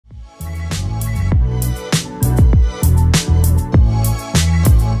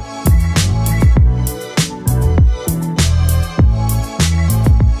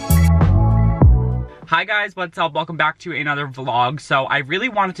Hi guys, what's up? Welcome back to another vlog. So I really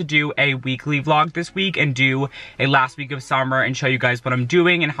wanted to do a weekly vlog this week and do a last week of summer and show you guys what I'm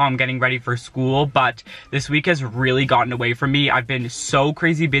doing and how I'm getting ready for school, but this week has really gotten away from me. I've been so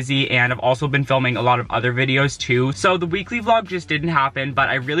crazy busy and I've also been filming a lot of other videos too. So the weekly vlog just didn't happen, but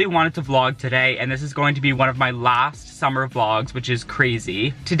I really wanted to vlog today, and this is going to be one of my last summer vlogs, which is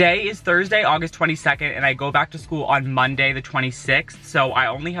crazy. Today is Thursday, August 22nd, and I go back to school on Monday the 26th, so I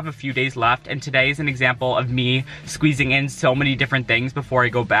only have a few days left, and today is an example of me squeezing in so many different things before I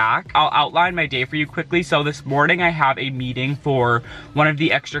go back. I'll outline my day for you quickly. So this morning I have a meeting for one of the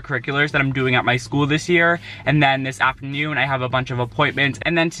extracurriculars that I'm doing at my school this year, and then this afternoon I have a bunch of appointments,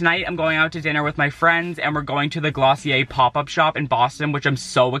 and then tonight I'm going out to dinner with my friends and we're going to the Glossier pop-up shop in Boston, which I'm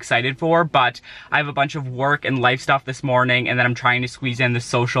so excited for, but I have a bunch of work and life stuff this morning, and then I'm trying to squeeze in the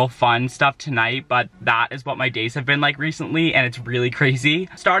social fun stuff tonight, but that is what my days have been like recently and it's really crazy.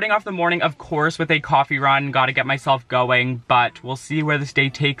 Starting off the morning, of course, with a coffee run, gotta get myself going, but we'll see where this day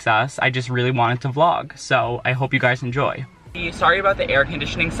takes us. I just really wanted to vlog, so I hope you guys enjoy. Sorry about the air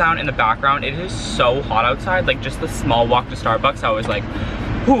conditioning sound in the background. It is so hot outside, like just the small walk to Starbucks, I was like,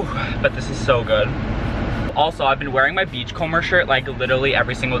 whew, but this is so good. Also, I've been wearing my beachcomber shirt like literally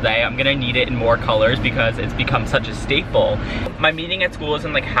every single day. I'm gonna need it in more colors because it's become such a staple. My meeting at school is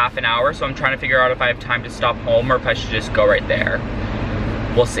in like half an hour, so I'm trying to figure out if I have time to stop home or if I should just go right there.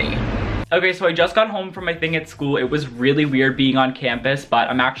 We'll see. Okay, so I just got home from my thing at school. It was really weird being on campus, but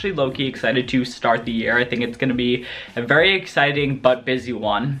I'm actually low-key excited to start the year. I think it's gonna be a very exciting but busy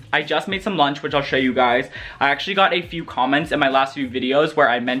one. I just made some lunch, which I'll show you guys. I actually got a few comments in my last few videos where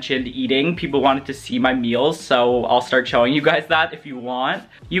I mentioned eating. People wanted to see my meals, so I'll start showing you guys that if you want.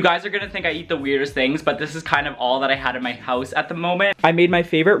 You guys are gonna think I eat the weirdest things, but this is kind of all that I had in my house at the moment. I made my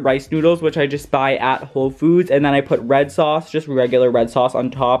favorite rice noodles, which I just buy at Whole Foods, and then I put red sauce, just regular red sauce on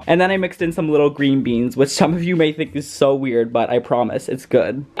top, and then I mixed in some little green beans, which some of you may think is so weird, but I promise it's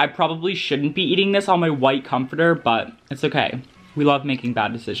good. I probably shouldn't be eating this on my white comforter, but it's okay. We love making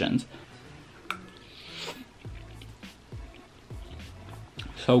bad decisions.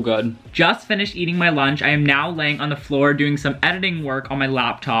 So good. Just finished eating my lunch. I am now laying on the floor doing some editing work on my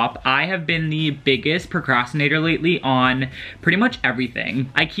laptop. I have been the biggest procrastinator lately on pretty much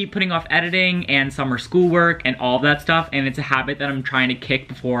everything. I keep putting off editing and summer schoolwork and all of that stuff, and it's a habit that I'm trying to kick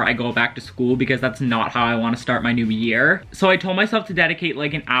before I go back to school because that's not how I want to start my new year. So I told myself to dedicate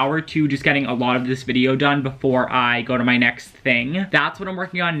like an hour to just getting a lot of this video done before I go to my next thing. That's what I'm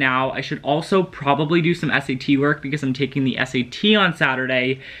working on now. I should also probably do some SAT work because I'm taking the SAT on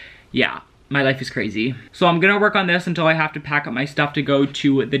Saturday. Yeah, my life is crazy. So I'm gonna work on this until I have to pack up my stuff to go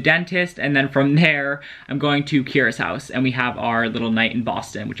to the dentist, and then from there, I'm going to Kira's house, and we have our little night in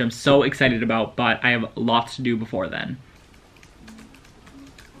Boston, which I'm so excited about, but I have lots to do before then.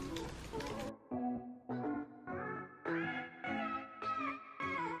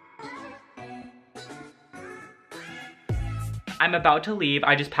 I'm about to leave.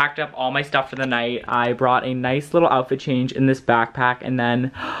 I just packed up all my stuff for the night. I brought a nice little outfit change in this backpack, and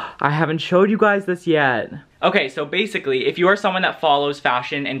then I haven't showed you guys this yet. Okay, so basically, if you are someone that follows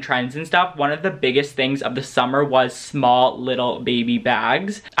fashion and trends and stuff, one of the biggest things of the summer was small little baby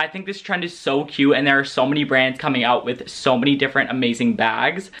bags. I think this trend is so cute, and there are so many brands coming out with so many different amazing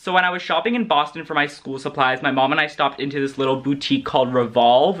bags. So when I was shopping in Boston for my school supplies, my mom and I stopped into this little boutique called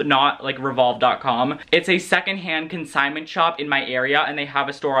Revolve, not like revolve.com. It's a secondhand consignment shop in my area, and they have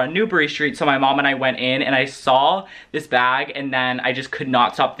a store on Newbury Street. So my mom and I went in and I saw this bag, and then I just could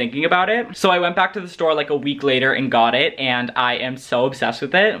not stop thinking about it. So I went back to the store like a week later and got it, and I am so obsessed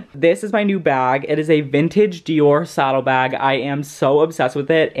with it. This is my new bag. It is a vintage Dior saddle bag. I am so obsessed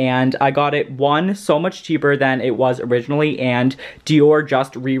with it, and I got it, one, so much cheaper than it was originally, and Dior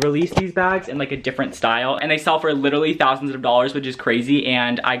just re-released these bags in like a different style, and they sell for literally thousands of dollars, which is crazy,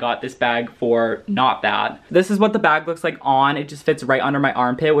 and I got this bag for not that. This is what the bag looks like on. It just fits right under my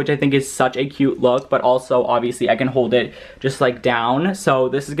armpit, which I think is such a cute look, but also obviously I can hold it just like down. So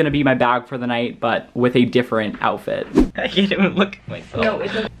this is gonna be my bag for the night, but with a different outfit. I can't even look at myself. No,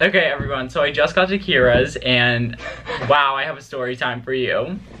 it's okay, everyone, so I just got to Kira's, and wow, I have a story time for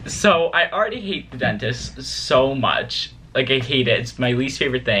you. So I already hate the dentist so much. Like, I hate it. It's my least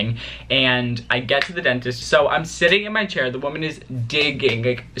favorite thing. And I get to the dentist, so I'm sitting in my chair, the woman is digging,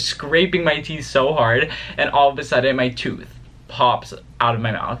 like scraping my teeth so hard, and all of a sudden my tooth pops out of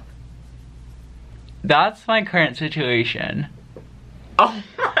my mouth. That's my current situation. Oh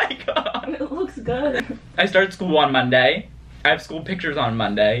my god. It looks good. I start school on Monday. I have school pictures on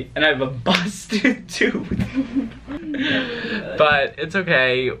Monday, and I have a busted tooth. But it's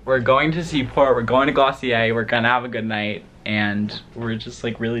okay. We're going to Seaport, we're going to Glossier, we're gonna have a good night, and we're just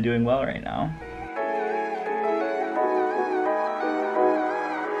like really doing well right now.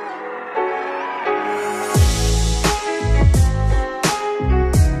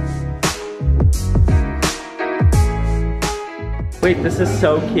 Wait, this is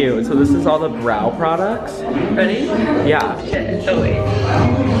so cute. So this is all the brow products. Ready? Yeah. Shit. Oh wait.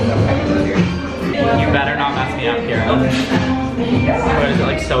 You better not mess me up, Kira. What is it,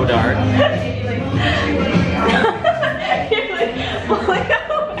 like so dark?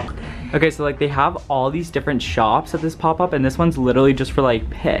 Okay, so like they have all these different shops at this pop-up, and this one's literally just for like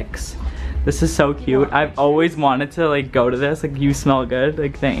pics. This is so cute. I've always wanted to like go to this. Like, you smell good.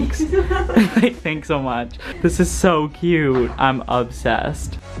 Like, thanks. Like, thanks so much. This is so cute. I'm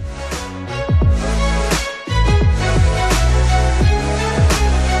obsessed.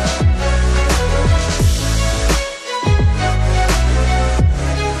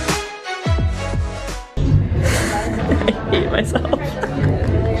 I hate myself.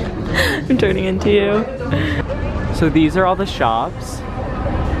 I'm turning into you. So these are all the shops.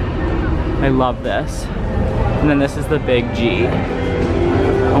 I love this. And then this is the big G.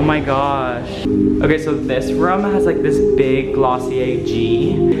 Oh my gosh. Okay, so this room has like this big Glossier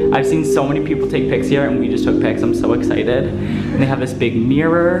G. I've seen so many people take pics here, and we just took pics. I'm so excited. And they have this big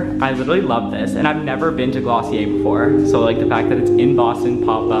mirror. I literally love this. And I've never been to Glossier before. So like the fact that it's in Boston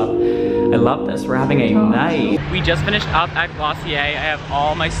pop-up, I love this. We're having a night. We just finished up at Glossier. I have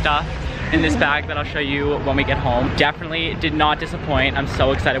all my stuff in this bag that I'll show you when we get home. Definitely did not disappoint. I'm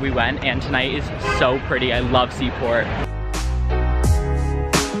so excited we went, and tonight is so pretty. I love Seaport.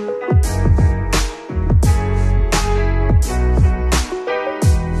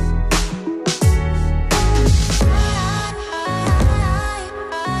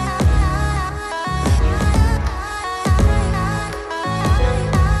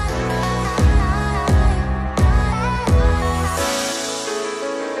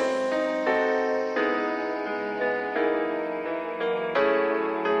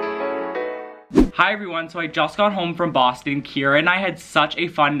 Hi everyone, so I just got home from Boston. Kira and I had such a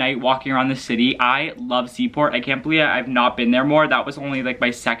fun night walking around the city. I love Seaport. I can't believe I've not been there more. That was only like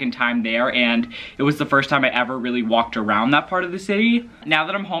my second time there, and it was the first time I ever really walked around that part of the city. Now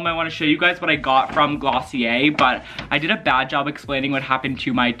that I'm home, I want to show you guys what I got from Glossier, but I did a bad job explaining what happened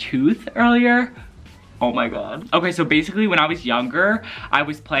to my tooth earlier. Oh my god. Okay, so basically when I was younger, I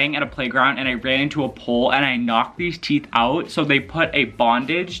was playing at a playground and I ran into a pole and I knocked these teeth out. So they put a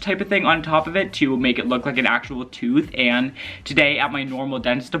bondage type of thing on top of it to make it look like an actual tooth. And today at my normal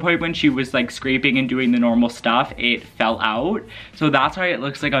dentist appointment, she was like scraping and doing the normal stuff. It fell out. So that's why it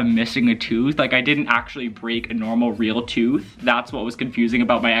looks like I'm missing a tooth. Like, I didn't actually break a normal real tooth. That's what was confusing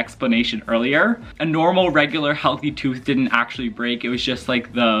about my explanation earlier. A normal, regular, healthy tooth didn't actually break. It was just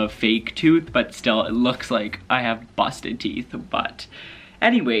like the fake tooth, but still it looks like I have busted teeth. But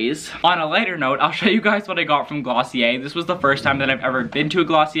anyways, on a lighter note, I'll show you guys what I got from Glossier. This was the first time that I've ever been to a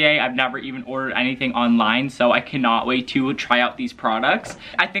Glossier. I've never even ordered anything online, so I cannot wait to try out these products.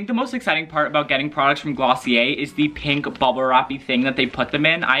 I think the most exciting part about getting products from Glossier is the pink bubble wrappy thing that they put them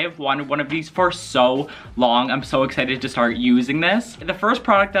in. I have wanted one of these for so long. I'm so excited to start using this. The first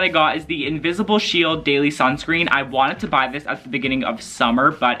product that I got is the Invisible Shield Daily Sunscreen. I wanted to buy this at the beginning of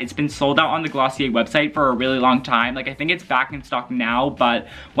summer, but it's been sold out on the Glossier website for a really long time. Like, I think it's back in stock now, but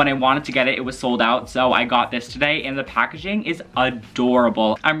when I wanted to get it, it was sold out, so I got this today, and the packaging is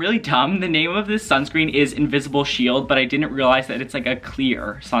adorable. I'm really dumb. The name of this sunscreen is Invisible Shield, but I didn't realize that it's like a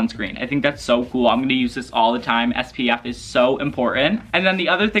clear sunscreen. I think that's so cool. I'm gonna use this all the time. SPF is so important. And then the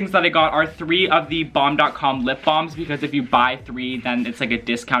other things that I got are 3 of the Bomb.com lip balms, because if you buy 3, then it's like a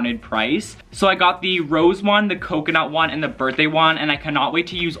discounted price. So I got the rose one, the coconut one, and the birthday one, and I cannot wait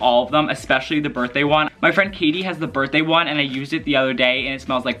to use all of them, especially the birthday one. My friend Katie has the birthday one, and I used it the other day, and it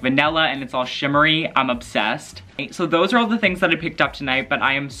smells like vanilla, and it's all shimmery. I'm obsessed. So those are all the things that I picked up tonight, but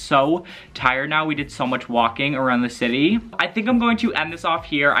I am so tired now. We did so much walking around the city. I think I'm going to end this off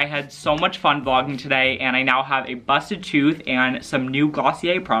here. I had so much fun vlogging today, and I now have a busted tooth and some new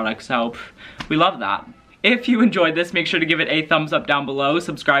Glossier products, so we love that. If you enjoyed this, make sure to give it a thumbs up down below,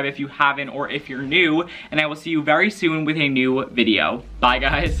 subscribe if you haven't or if you're new, and I will see you very soon with a new video. Bye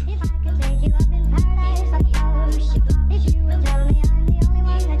guys.